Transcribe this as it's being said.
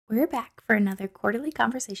We're back for another quarterly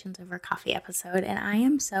Conversations Over Coffee episode, and I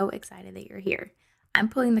am so excited that you're here. I'm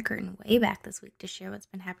pulling the curtain way back this week to share what's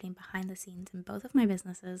been happening behind the scenes in both of my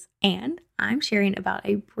businesses, and I'm sharing about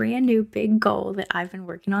a brand new big goal that I've been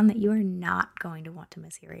working on that you are not going to want to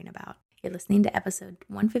miss hearing about. You're listening to episode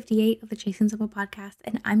 158 of the Chasing Simple podcast,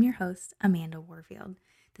 and I'm your host, Amanda Warfield.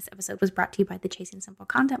 This episode was brought to you by the Chasing Simple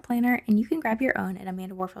Content Planner, and you can grab your own at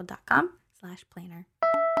amandawarfield.com/planner.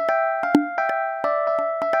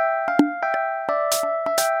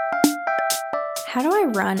 How do I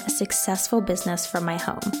run a successful business from my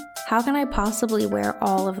home? How can I possibly wear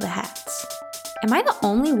all of the hats? Am I the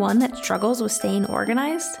only one that struggles with staying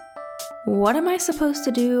organized? What am I supposed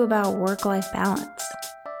to do about work-life balance?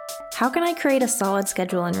 How can I create a solid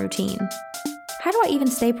schedule and routine? How do I even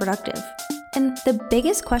stay productive? And the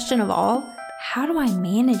biggest question of all, how do I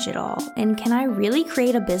manage it all? And can I really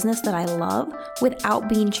create a business that I love without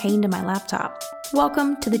being chained to my laptop?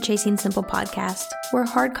 Welcome to the Chasing Simple podcast, where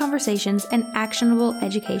hard conversations and actionable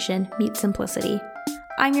education meet simplicity.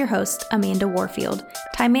 I'm your host, Amanda Warfield,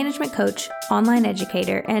 time management coach, online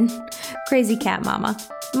educator, and crazy cat mama.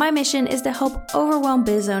 My mission is to help overwhelmed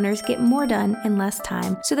biz owners get more done in less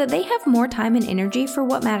time so that they have more time and energy for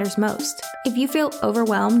what matters most. If you feel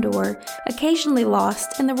overwhelmed or occasionally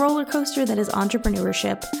lost in the roller coaster that is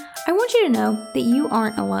entrepreneurship, I want you to know that you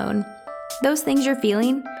aren't alone. Those things you're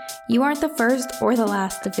feeling, you aren't the first or the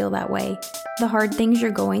last to feel that way. The hard things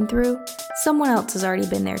you're going through, someone else has already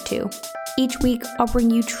been there too. Each week, I'll bring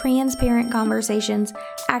you transparent conversations,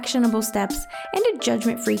 actionable steps, and a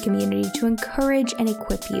judgment-free community to encourage and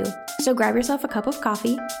equip you. So grab yourself a cup of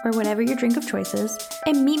coffee or whatever your drink of choice is,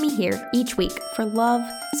 and meet me here each week for love,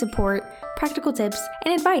 support, practical tips,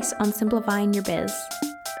 and advice on simplifying your biz.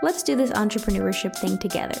 Let's do this entrepreneurship thing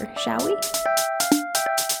together, shall we?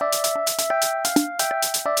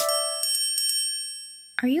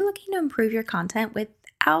 Are you looking to improve your content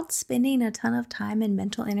without spending a ton of time and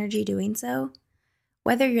mental energy doing so?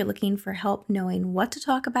 Whether you're looking for help knowing what to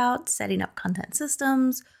talk about, setting up content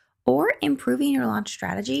systems, or improving your launch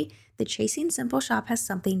strategy, the Chasing Simple Shop has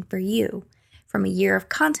something for you. From a year of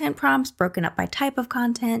content prompts broken up by type of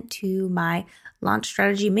content to my launch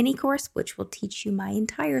strategy mini course, which will teach you my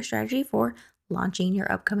entire strategy for launching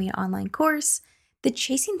your upcoming online course, the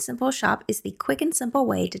Chasing Simple Shop is the quick and simple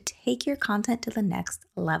way to take your content to the next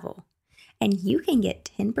level. And you can get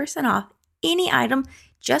 10% off any item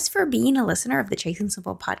just for being a listener of the Chasing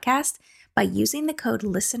Simple podcast by using the code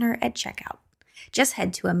LISTENER at checkout. Just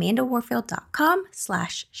head to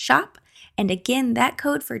amandawarfield.com/shop. And again, that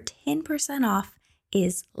code for 10% off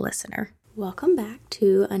is LISTENER. Welcome back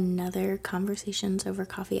to another Conversations Over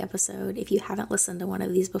Coffee episode. If you haven't listened to one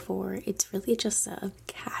of these before, it's really just a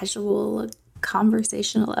casual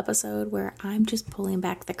conversational episode where I'm just pulling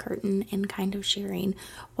back the curtain and kind of sharing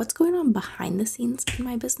what's going on behind the scenes in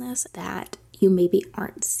my business that you maybe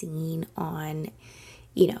aren't seeing on,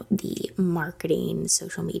 the marketing,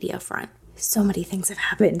 social media front. So many things have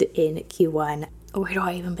happened in Q1. Where do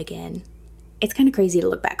I even begin? It's kind of crazy to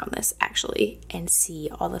look back on this actually and see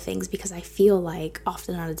all the things because I feel like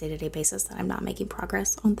often on a day-to-day basis that I'm not making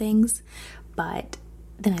progress on things. But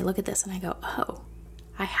then I look at this and I go, oh,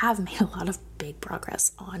 I have made a lot of big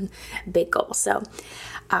progress on big goals. So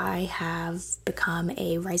I have become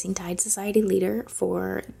a Rising Tide Society leader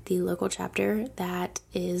for the local chapter that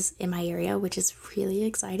is in my area, which is really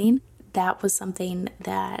exciting. That was something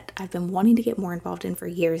that I've been wanting to get more involved in for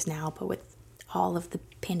years now, but with all of the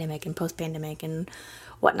pandemic and post-pandemic and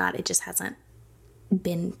whatnot, it just hasn't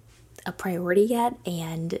been a priority yet,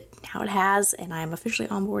 and now it has, and I'm officially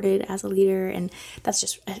onboarded as a leader, and that's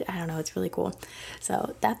just, I don't know, it's really cool.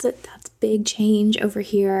 So that's big change over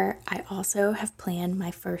here. I also have planned my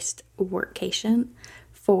first workcation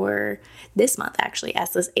for this month actually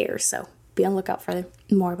as this airs, so be on the lookout for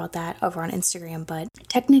more about that over on Instagram. But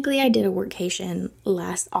technically I did a workation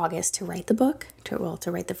last August to write the book, to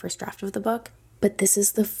write the first draft of the book, but this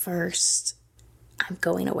is the first I'm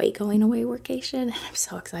going away workation, and I'm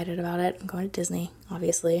so excited about it. I'm going to Disney,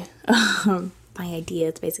 obviously. My idea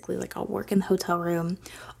is basically like I'll work in the hotel room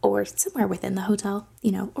or somewhere within the hotel,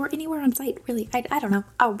 or anywhere on site, really. I don't know.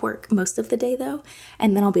 I'll work most of the day though,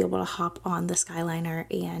 and then I'll be able to hop on the Skyliner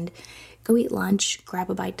and go eat lunch,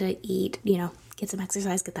 grab a bite to eat, get some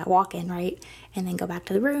exercise, get that walk in, right? And then go back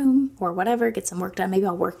to the room or whatever, get some work done. Maybe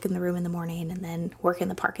I'll work in the room in the morning and then work in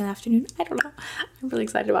the park in the afternoon. I don't know. I'm really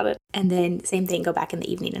excited about it. And then same thing, go back in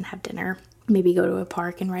the evening and have dinner. Maybe go to a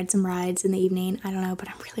park and ride some rides in the evening. I don't know, but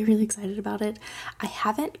I'm really, really excited about it. I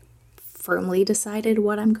haven't firmly decided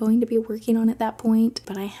what I'm going to be working on at that point,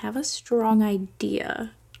 but I have a strong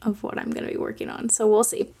idea of what I'm going to be working on. So we'll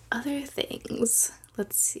see. Other things.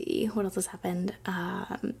 let's see, what else has happened?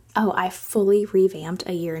 I fully revamped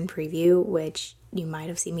A Year in Preview, which you might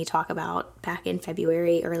have seen me talk about back in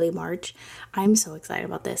February, early March. I'm so excited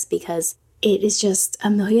about this because it is just a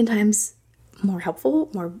million times more helpful,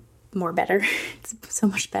 more better. It's so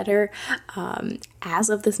much better. As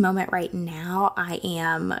of this moment right now, I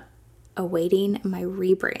am awaiting my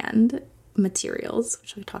rebrand materials,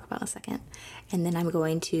 which we'll talk about in a second. And then I'm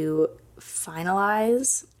going to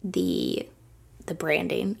finalize the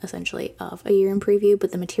branding essentially of A Year in Preview,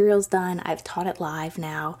 but the material's done. I've taught it live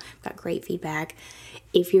now. Got great feedback.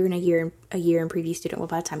 If you're a year in Preview student, well,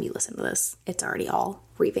 by the time you listen to this, it's already all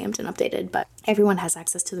revamped and updated, but everyone has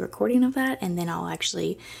access to the recording of that. And then I'll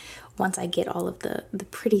actually, once I get all of the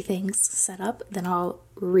pretty things set up, then I'll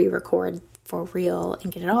re-record for real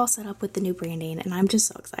and get it all set up with the new branding. And I'm just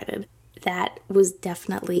so excited. That was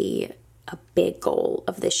definitely a big goal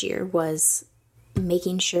of this year, was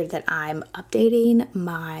making sure that I'm updating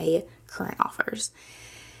my current offers.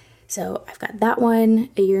 So I've got that one.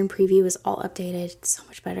 A Year in Preview is all updated. It's so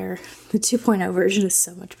much better. The 2.0 version is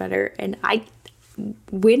so much better. And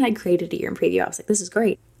when I created A Year in Preview, I was like, this is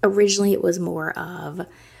great. Originally, it was more of,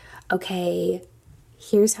 okay,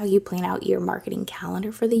 here's how you plan out your marketing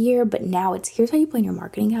calendar for the year. But now it's, here's how you plan your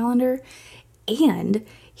marketing calendar, and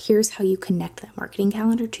here's how you connect that marketing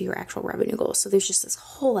calendar to your actual revenue goals. So there's just this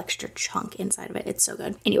whole extra chunk inside of it. It's so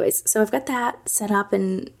good. Anyways, so I've got that set up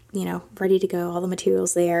and, ready to go, all the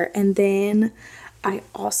materials there. And then I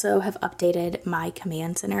also have updated my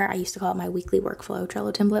command center. I used to call it my weekly workflow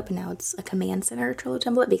Trello template, but now it's a command center Trello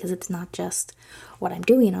template because it's not just what I'm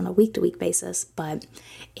doing on a week-to-week basis, but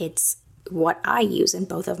it's what I use in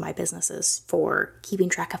both of my businesses for keeping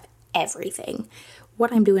track of everything.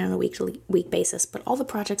 What I'm doing on a week-to-week basis, but all the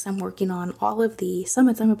projects I'm working on, all of the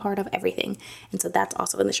summits I'm a part of, everything. And so that's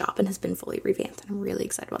also in the shop and has been fully revamped. And I'm really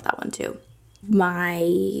excited about that one too.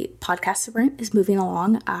 My podcast sprint is moving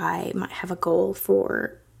along. I might have a goal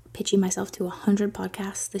for pitching myself to 100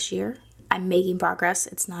 podcasts this year. I'm making progress.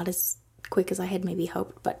 It's not as quick as I had maybe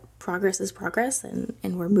hoped, but progress is progress, and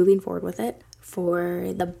we're moving forward with it.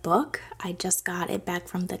 For the book, I just got it back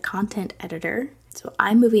from the content editor. So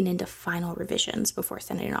I'm moving into final revisions before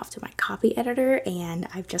sending it off to my copy editor, and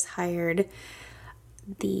I've just hired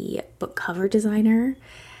the book cover designer,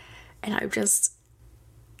 and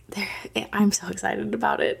I'm so excited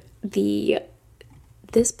about it.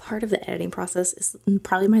 This part of the editing process is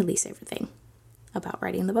probably my least favorite thing about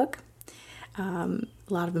writing the book. A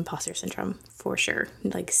lot of imposter syndrome for sure,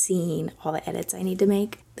 like seeing all the edits I need to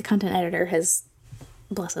make. The content editor has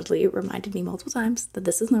blessedly reminded me multiple times that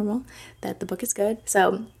this is normal, that the book is good.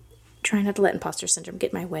 So try not to let imposter syndrome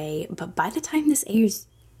get in my way. But by the time this airs,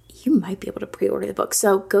 you might be able to pre-order the book.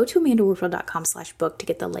 So go to amandawarfield.com/book to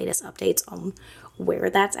get the latest updates on where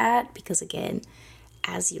that's at. Because again,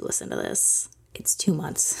 as you listen to this, it's 2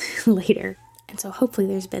 months later. And so hopefully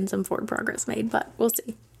there's been some forward progress made, but we'll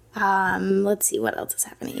see. Let's see what else is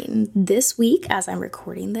happening. This week, as I'm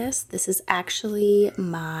recording this is actually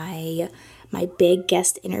my big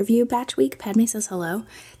guest interview batch week. Padme says hello.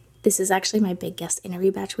 This is actually my big guest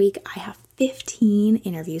interview batch week. I have 15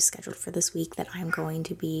 interviews scheduled for this week that I'm going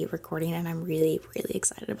to be recording, and I'm really, really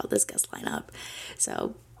excited about this guest lineup.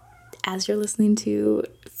 So as you're listening to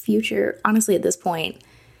future, honestly, at this point,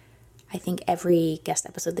 I think every guest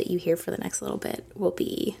episode that you hear for the next little bit will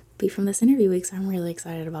be from this interview week, so I'm really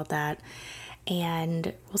excited about that.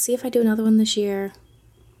 And we'll see if I do another one this year.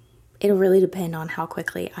 It'll really depend on how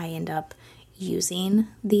quickly I end up using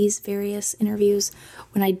these various interviews.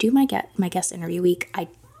 When I do my guest interview week, I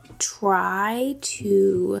try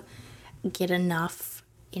to get enough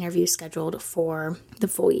interviews scheduled for the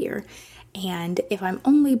full year. And if I'm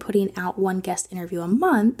only putting out one guest interview a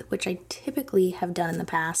month, which I typically have done in the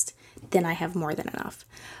past, then I have more than enough.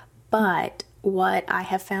 But what I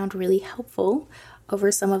have found really helpful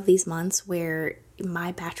over some of these months where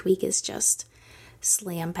my batch week is just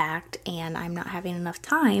slam packed and I'm not having enough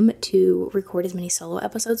time to record as many solo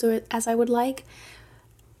episodes as I would like,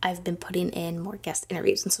 I've been putting in more guest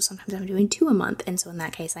interviews. And so sometimes I'm doing 2 a month. And so in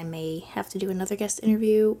that case, I may have to do another guest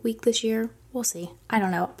interview week this year. We'll see. I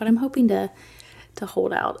don't know, but I'm hoping to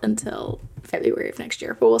hold out until February of next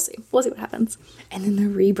year, but we'll see. We'll see what happens. And then the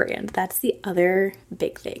rebrand, that's the other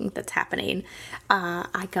big thing that's happening.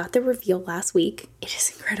 I got the reveal last week. It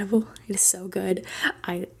is incredible. It is so good.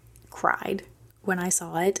 I cried when I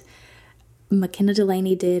saw it. McKenna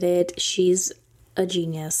Delaney did it. She's a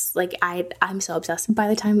genius. Like I'm so obsessed. By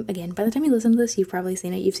the time you listen to this, you've probably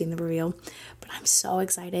seen it. You've seen the reveal, but I'm so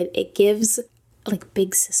excited. It gives like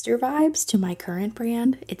big sister vibes to my current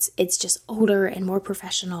brand. It's just older and more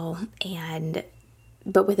professional, and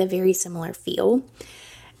but with a very similar feel.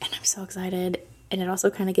 And I'm so excited. And it also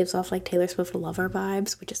kind of gives off like Taylor Swift Lover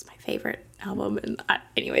vibes, which is my favorite album. And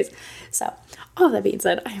anyways, so all that being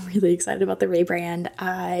said, I'm really excited about the rebrand.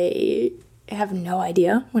 I have no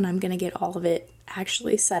idea when I'm going to get all of it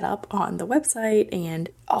actually set up on the website and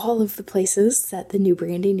all of the places that the new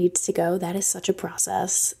branding needs to go. That is such a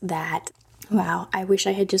process that, wow, I wish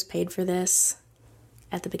I had just paid for this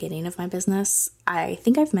at the beginning of my business. I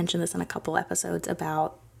think I've mentioned this in a couple episodes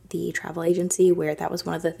about the travel agency, where that was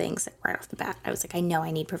one of the things that right off the bat, I was like, I know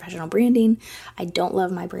I need professional branding. I don't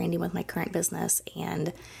love my branding with my current business,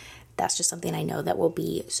 and that's just something I know that will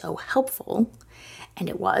be so helpful. And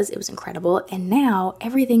it was incredible. And now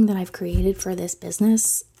everything that I've created for this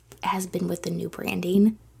business has been with the new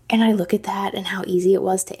branding. And I look at that and how easy it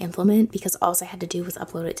was to implement, because all I had to do was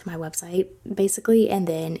upload it to my website, basically. And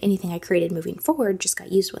then anything I created moving forward just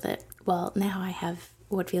got used with it. Well, now I have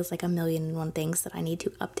what feels like 1,000,001 things that I need to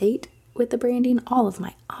update with the branding. All of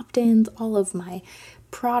my opt-ins, all of my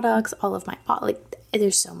products, all of my,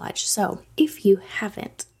 there's so much. So if you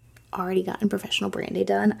haven't already gotten professional branding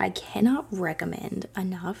done, I cannot recommend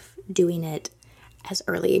enough doing it as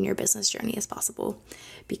early in your business journey as possible,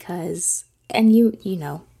 because, and you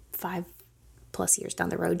know, 5+ years down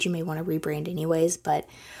the road, you may want to rebrand anyways, but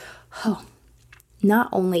not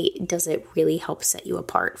only does it really help set you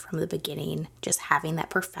apart from the beginning, just having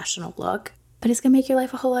that professional look, but it's going to make your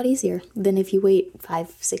life a whole lot easier than if you wait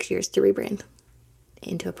 5-6 years to rebrand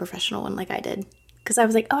into a professional one like I did. Because I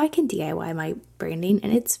was like, oh, I can DIY my branding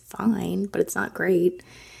and it's fine, but it's not great.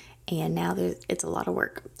 And now it's a lot of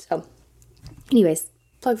work. So anyways,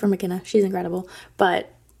 plug for McKenna. She's incredible.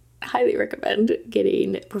 But highly recommend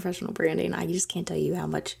getting professional branding. I just can't tell you how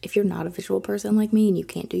much, if you're not a visual person like me and you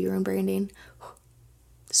can't do your own branding,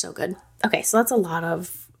 so good. Okay, so that's a lot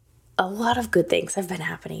of good things have been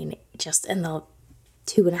happening just in the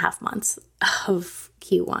 2.5 months of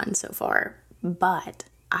Q1 so far. But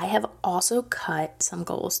I have also cut some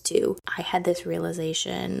goals too. I had this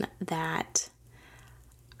realization that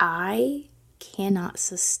I cannot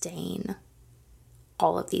sustain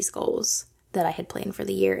all of these goals that I had planned for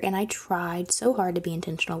the year. And I tried so hard to be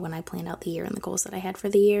intentional when I planned out the year and the goals that I had for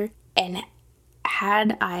the year. And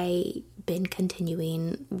had I been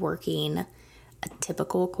continuing working a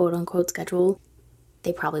typical quote unquote schedule,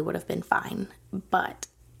 they probably would have been fine. But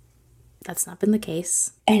that's not been the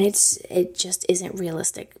case. And it just isn't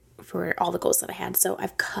realistic for all the goals that I had. So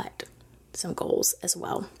I've cut some goals as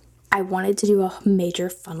well. I wanted to do a major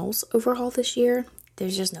funnels overhaul this year.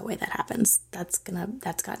 There's just no way that happens. That's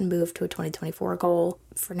gotten moved to a 2024 goal.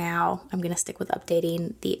 For now, I'm going to stick with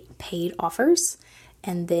updating the paid offers.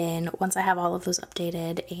 And then once I have all of those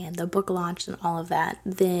updated and the book launched and all of that,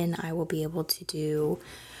 then I will be able to do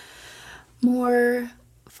more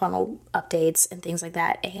funnel updates and things like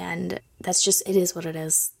that. And that's just, it is what it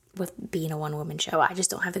is with being a one-woman show. I just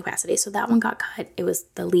don't have the capacity. So that one got cut. It was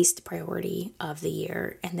the least priority of the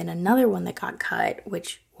year. And then another one that got cut,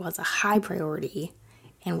 which was a high priority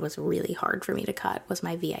and was really hard for me to cut, was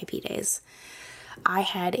my VIP days. I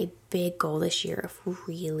had a big goal this year of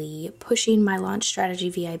really pushing my launch strategy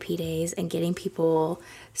VIP days and getting people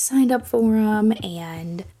signed up for them.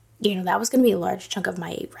 And, you know, that was going to be a large chunk of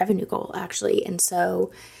my revenue goal, actually. And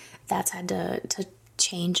so that's had to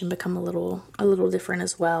change and become a little different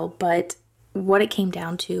as well. But what it came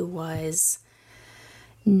down to was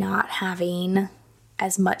not having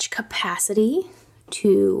as much capacity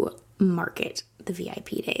to market the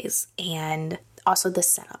VIP days, and also the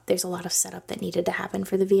setup. There's a lot of setup that needed to happen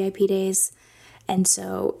for the VIP days. And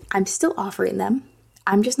so I'm still offering them.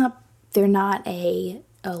 They're not a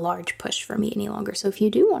large push for me any longer. So if you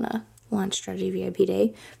do want to launch strategy VIP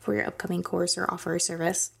day for your upcoming course or offer or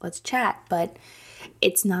service, let's chat. But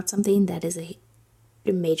it's not something that is a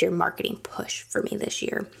major marketing push for me this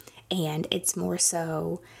year. And it's more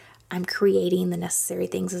so I'm creating the necessary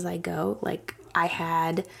things as I go. Like, I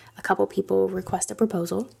had a couple people request a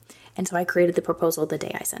proposal, and so I created the proposal the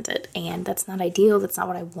day I sent it. And that's not ideal. That's not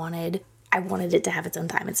what I wanted. I wanted it to have its own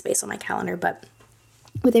time and space on my calendar, but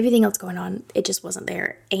with everything else going on, it just wasn't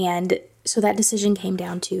there. And so that decision came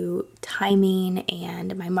down to timing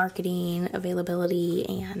and my marketing availability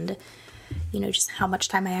and, you know, just how much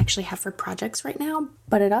time I actually have for projects right now.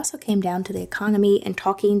 But it also came down to the economy and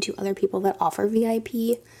talking to other people that offer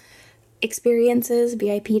VIP experiences,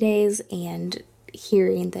 VIP days, and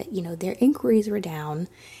hearing that, you know, their inquiries were down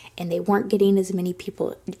and they weren't getting as many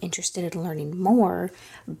people interested in learning more.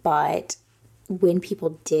 But when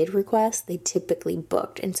people did request, they typically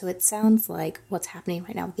booked. And so it sounds like what's happening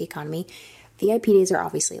right now with the economy, VIP days are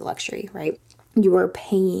obviously a luxury, right? You are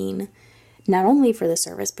paying not only for the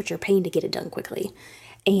service, but you're paying to get it done quickly.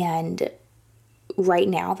 And right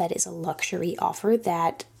now, that is a luxury offer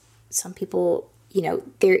that some people,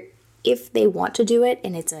 if they want to do it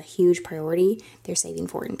and it's a huge priority, they're saving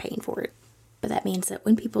for it and paying for it. But that means that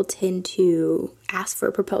when people tend to ask for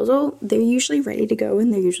a proposal, they're usually ready to go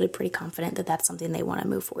and they're usually pretty confident that that's something they want to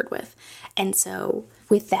move forward with. And so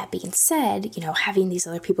with that being said, having these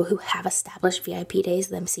other people who have established VIP days,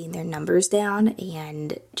 them seeing their numbers down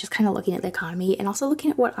and just kind of looking at the economy and also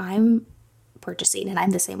looking at what I'm purchasing. And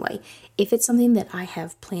I'm the same way. If it's something that I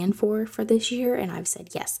have planned for this year and I've said,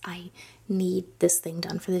 yes, I need this thing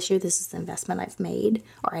done for this year, this is the investment I've made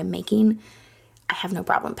or I'm making, I have no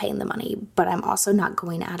problem paying the money, but I'm also not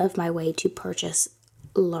going out of my way to purchase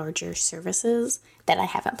larger services that I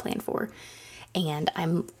haven't planned for. And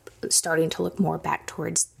I'm starting to look more back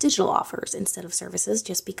towards digital offers instead of services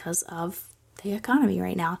just because of the economy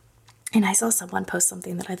right now. And I saw someone post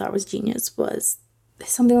something that I thought was genius, was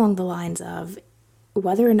something along the lines of,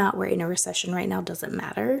 whether or not we're in a recession right now doesn't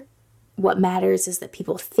matter. What matters is that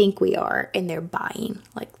people think we are and they're buying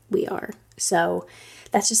like we are. So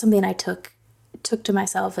that's just something I took to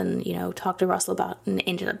myself and, talked to Russell about and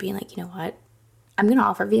ended up being like, you know what? I'm going to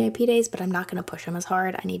offer VIP days, but I'm not going to push them as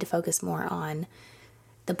hard. I need to focus more on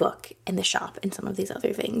the book and the shop and some of these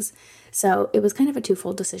other things. So it was kind of a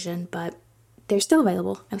twofold decision, but they're still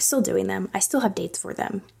available. I'm still doing them. I still have dates for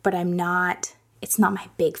them, but it's not my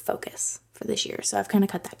big focus for this year. So I've kind of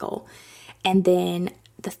cut that goal. And then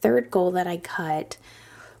the third goal that I cut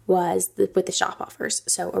was with the shop offers.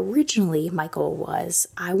 So originally my goal was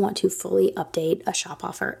I want to fully update a shop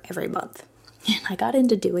offer every month. And I got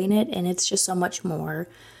into doing it and it's just so much more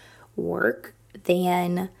work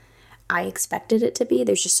than I expected it to be.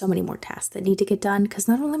 There's just so many more tasks that need to get done because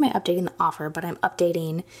not only am I updating the offer, but I'm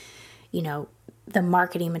updating, the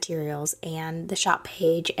marketing materials and the shop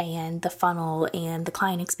page and the funnel and the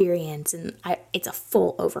client experience. And it's a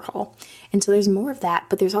full overhaul. And so there's more of that,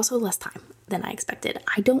 but there's also less time than I expected.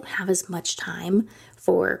 I don't have as much time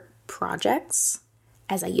for projects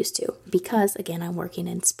as I used to because, again, I'm working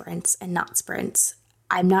in sprints and not sprints.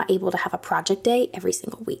 I'm not able to have a project day every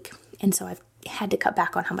single week. And so I've had to cut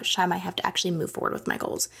back on how much time I have to actually move forward with my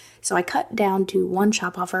goals. So I cut down to one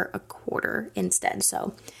shop offer a quarter instead.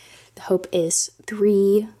 So the hope is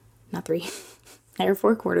there are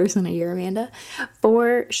 4 quarters in a year, Amanda,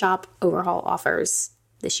 4 shop overhaul offers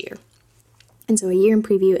this year. And so a year in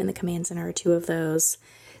preview in the command center are 2 of those.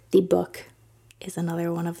 The book is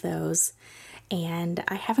another one of those. And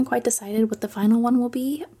I haven't quite decided what the final one will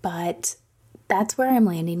be, but that's where I'm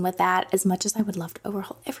landing with that. As much as I would love to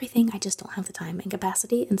overhaul everything, I just don't have the time and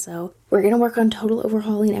capacity. And so we're going to work on total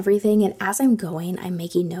overhauling everything. And as I'm going, I'm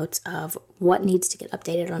making notes of what needs to get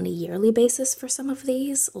updated on a yearly basis for some of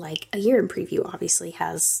these. Like a year in preview obviously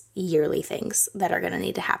has yearly things that are going to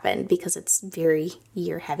need to happen because it's very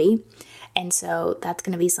year heavy. And so that's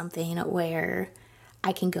going to be something where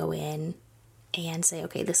I can go in and say,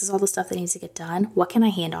 okay, this is all the stuff that needs to get done. What can I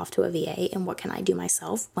hand off to a VA and what can I do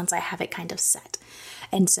myself once I have it kind of set?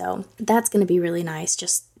 And so that's going to be really nice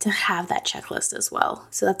just to have that checklist as well.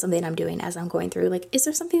 So that's something I'm doing as I'm going through. Like, is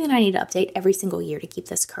there something that I need to update every single year to keep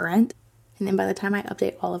this current? And then by the time I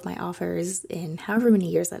update all of my offers in however many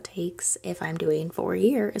years that takes, if I'm doing for a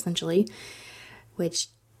year, essentially, which,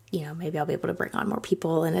 maybe I'll be able to bring on more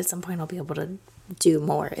people and at some point I'll be able to do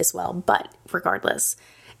more as well. But regardless,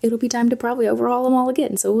 it'll be time to probably overhaul them all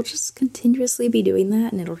again. So we'll just continuously be doing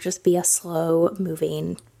that and it'll just be a slow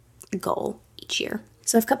moving goal each year.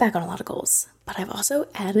 So I've cut back on a lot of goals, but I've also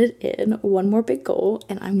added in one more big goal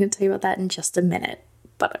and I'm going to tell you about that in just a minute,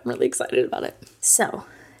 but I'm really excited about it. So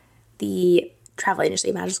the travel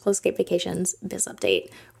agency, Magical Escape Vacations biz update,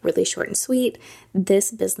 really short and sweet. This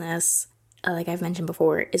business, like I've mentioned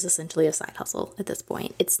before, is essentially a side hustle at this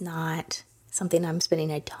point. It's not something I'm spending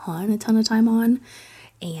a ton of time on.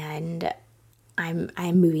 And I'm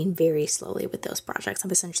moving very slowly with those projects.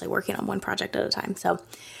 I'm essentially working on one project at a time. So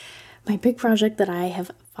my big project that I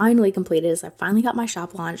have finally completed is I finally got my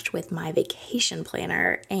shop launched with my vacation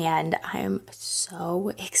planner. And I'm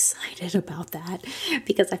so excited about that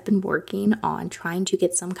because I've been working on trying to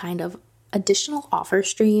get some kind of additional offer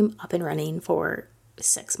stream up and running for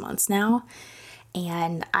 6 months now.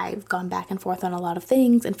 And I've gone back and forth on a lot of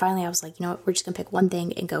things. And finally I was like, we're just gonna pick one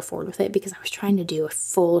thing and go forward with it because I was trying to do a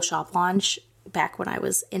full shop launch back when I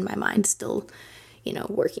was in my mind still,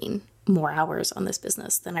 working more hours on this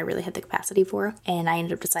business than I really had the capacity for. And I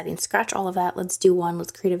ended up deciding to scratch all of that. Let's do one.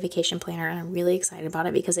 Let's create a vacation planner. And I'm really excited about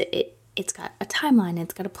it because it's got a timeline,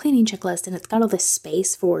 it's got a planning checklist, and it's got all this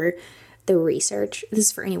space for the research. This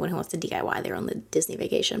is for anyone who wants to DIY their own Disney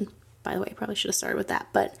vacation. By the way, I probably should have started with that,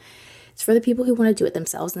 but it's It's for the people who want to do it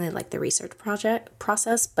themselves and they like the research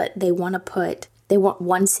process, but they want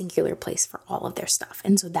one singular place for all of their stuff.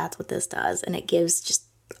 And so that's what this does. And it gives just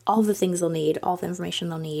all the things they'll need, all the information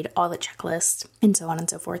they'll need, all the checklists, and so on and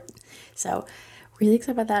so forth. So really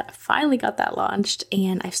excited about that. I finally got that launched,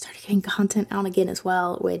 and I've started getting content out again as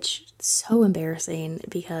well, which is so embarrassing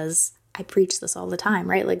because I preach this all the time,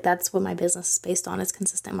 right? Like that's what my business is based on, is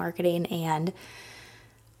consistent marketing. And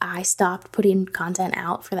I stopped putting content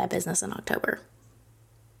out for that business in October.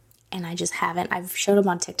 And I just haven't. I've showed up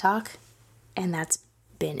on TikTok, and that's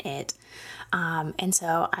been it. And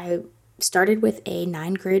so I started with a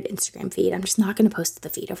 9-grid Instagram feed. I'm just not going to post the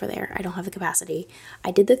feed over there. I don't have the capacity. I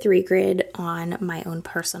did the 3-grid on my own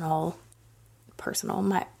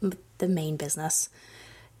the main business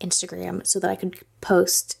Instagram, so that I could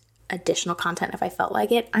post additional content if I felt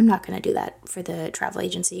like it. I'm not going to do that for the travel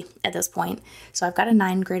agency at this point. So I've got a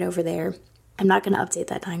 9-grid over there. I'm not going to update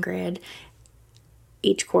that 9-grid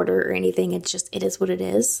each quarter or anything. It is what it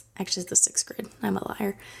is. Actually, it's the 6-grid. I'm a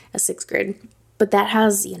liar. A 6-grid. But that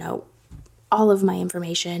has, all of my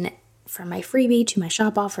information, from my freebie to my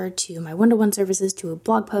shop offer to my one-to-one services to a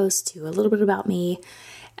blog post to a little bit about me.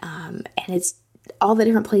 And it's all the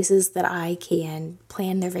different places that I can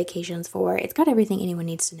plan their vacations for. It's got everything anyone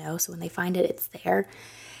needs to know. So when they find it, it's there.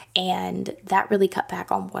 And that really cut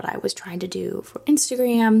back on what I was trying to do for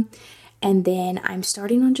Instagram. And then I'm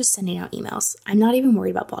starting on just sending out emails. I'm not even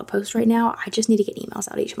worried about blog posts right now. I just need to get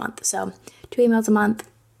emails out each month. So 2 emails a month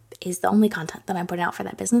is the only content that I'm putting out for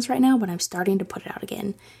that business right now, but I'm starting to put it out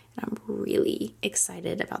again. And I'm really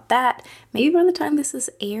excited about that. Maybe by the time this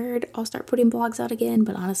is aired, I'll start putting blogs out again,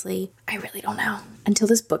 but honestly, I really don't know. Until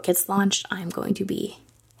this book gets launched, I'm going to be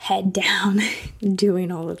head down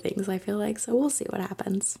doing all the things, I feel like. So we'll see what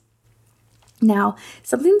happens. Now,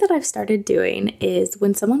 something that I've started doing is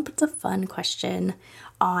when someone puts a fun question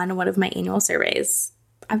on one of my annual surveys,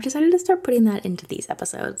 I've decided to start putting that into these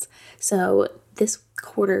episodes. So this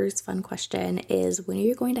quarter's fun question is, when are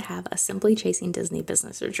you going to have a Simply Chasing Disney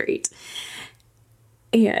business retreat?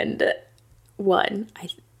 And I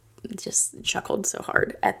just chuckled so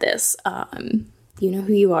hard at this. You know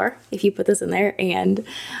who you are if you put this in there. And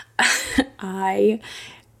I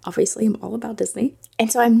obviously am all about Disney. And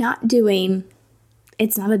so it's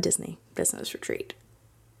not a Disney business retreat,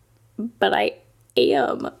 but I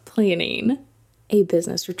am planning a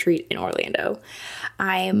business retreat in Orlando.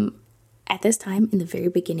 I'm at this time in the very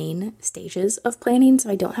beginning stages of planning, so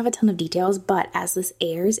I don't have a ton of details, but as this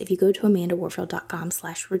airs, if you go to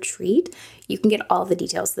amandawarfield.com/retreat, you can get all the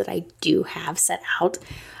details that I do have set out.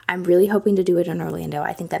 I'm really hoping to do it in Orlando.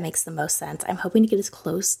 I think that makes the most sense. I'm hoping to get as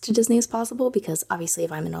close to Disney as possible, because obviously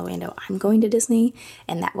if I'm in Orlando, I'm going to Disney,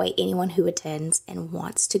 and that way anyone who attends and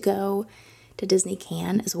wants to go to Disney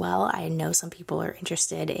can as well. I know some people are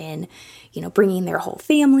interested in, bringing their whole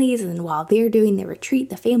families, and while they're doing their retreat,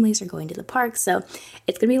 the families are going to the park. So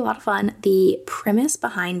it's going to be a lot of fun. The premise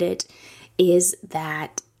behind it is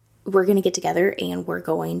that we're going to get together and we're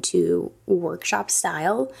going to workshop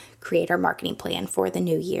style create our marketing plan for the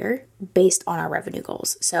new year based on our revenue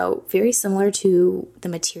goals. So very similar to the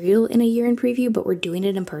material in a year in preview, but we're doing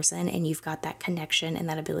it in person, and you've got that connection and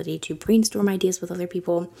that ability to brainstorm ideas with other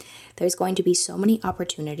people. There's going to be so many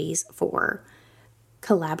opportunities for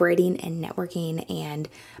collaborating and networking and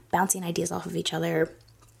bouncing ideas off of each other.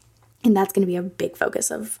 And that's going to be a big focus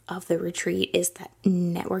of the retreat, is that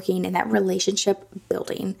networking and that relationship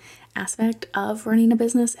building aspect of running a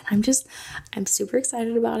business. And I'm super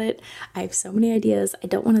excited about it. I have so many ideas. I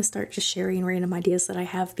don't want to start just sharing random ideas that I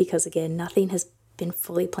have, because again, nothing has been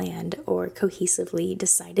fully planned or cohesively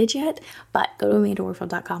decided yet, but go to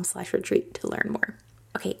amandawarfield.com/retreat to learn more.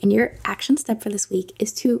 Okay, and your action step for this week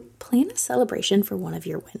is to plan a celebration for one of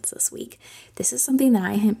your wins this week. This is something that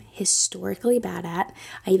I am historically bad at.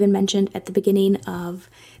 I even mentioned at the beginning of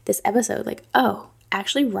this episode,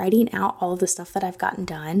 actually writing out all of the stuff that I've gotten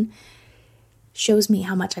done shows me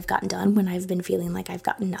how much I've gotten done when I've been feeling like I've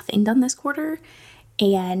gotten nothing done this quarter.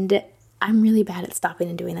 And I'm really bad at stopping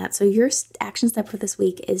and doing that. So your action step for this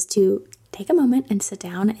week is to take a moment and sit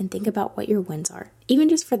down and think about what your wins are, even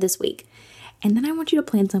just for this week. And then I want you to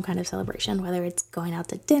plan some kind of celebration, whether it's going out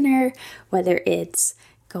to dinner, whether it's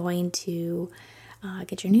going to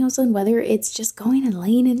get your nails done, whether it's just going and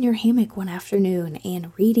laying in your hammock one afternoon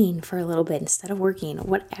and reading for a little bit instead of working,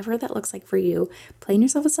 whatever that looks like for you. Plan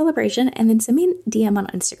yourself a celebration and then send me a DM on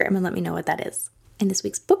Instagram and let me know what that is. And this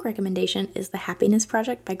week's book recommendation is The Happiness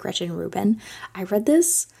Project by Gretchen Rubin. I read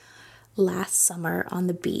this last summer on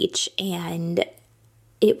the beach, and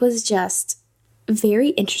it was just very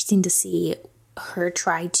interesting to see her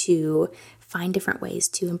try to find different ways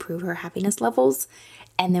to improve her happiness levels.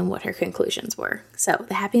 and then what her conclusions were. So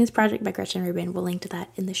The Happiness Project by Gretchen Rubin, we'll link to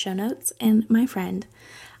that in the show notes. And my friend,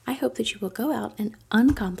 I hope that you will go out and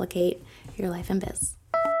uncomplicate your life and biz.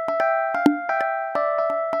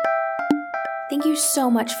 Thank you so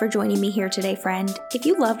much for joining me here today, friend. If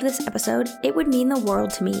you loved this episode, it would mean the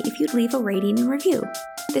world to me if you'd leave a rating and review.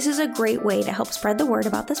 This is a great way to help spread the word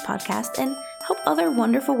about this podcast and help other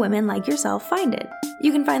wonderful women like yourself find it.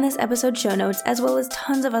 You can find this episode show notes as well as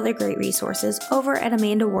tons of other great resources over at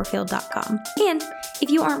amandawarfield.com. And if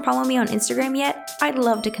you aren't following me on Instagram yet, I'd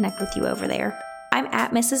love to connect with you over there. I'm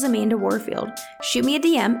at Mrs. Amanda Warfield. Shoot me a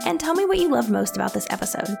DM and tell me what you loved most about this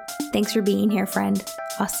episode. Thanks for being here, friend.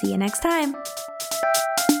 I'll see you next time.